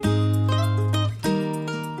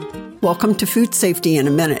Welcome to Food Safety in a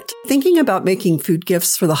Minute. Thinking about making food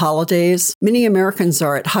gifts for the holidays? Many Americans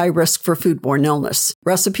are at high risk for foodborne illness.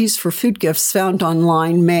 Recipes for food gifts found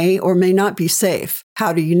online may or may not be safe.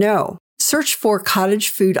 How do you know? Search for cottage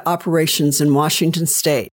food operations in Washington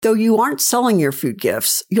state. Though you aren't selling your food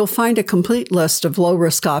gifts, you'll find a complete list of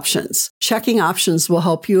low-risk options. Checking options will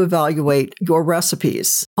help you evaluate your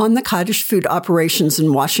recipes. On the Cottage Food Operations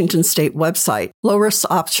in Washington state website, low-risk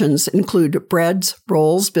options include breads,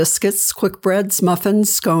 rolls, biscuits, quick breads,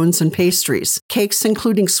 muffins, scones, and pastries. Cakes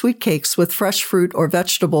including sweet cakes with fresh fruit or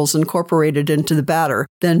vegetables incorporated into the batter,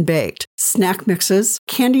 then baked. Snack mixes,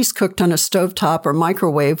 candies cooked on a stovetop or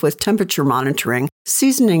microwave with temperature monitoring,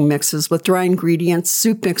 seasoning mixes with dry ingredients,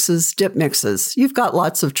 soup mixes, dip mixes. You've got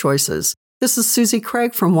lots of choices. This is Susie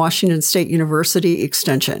Craig from Washington State University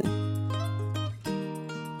Extension.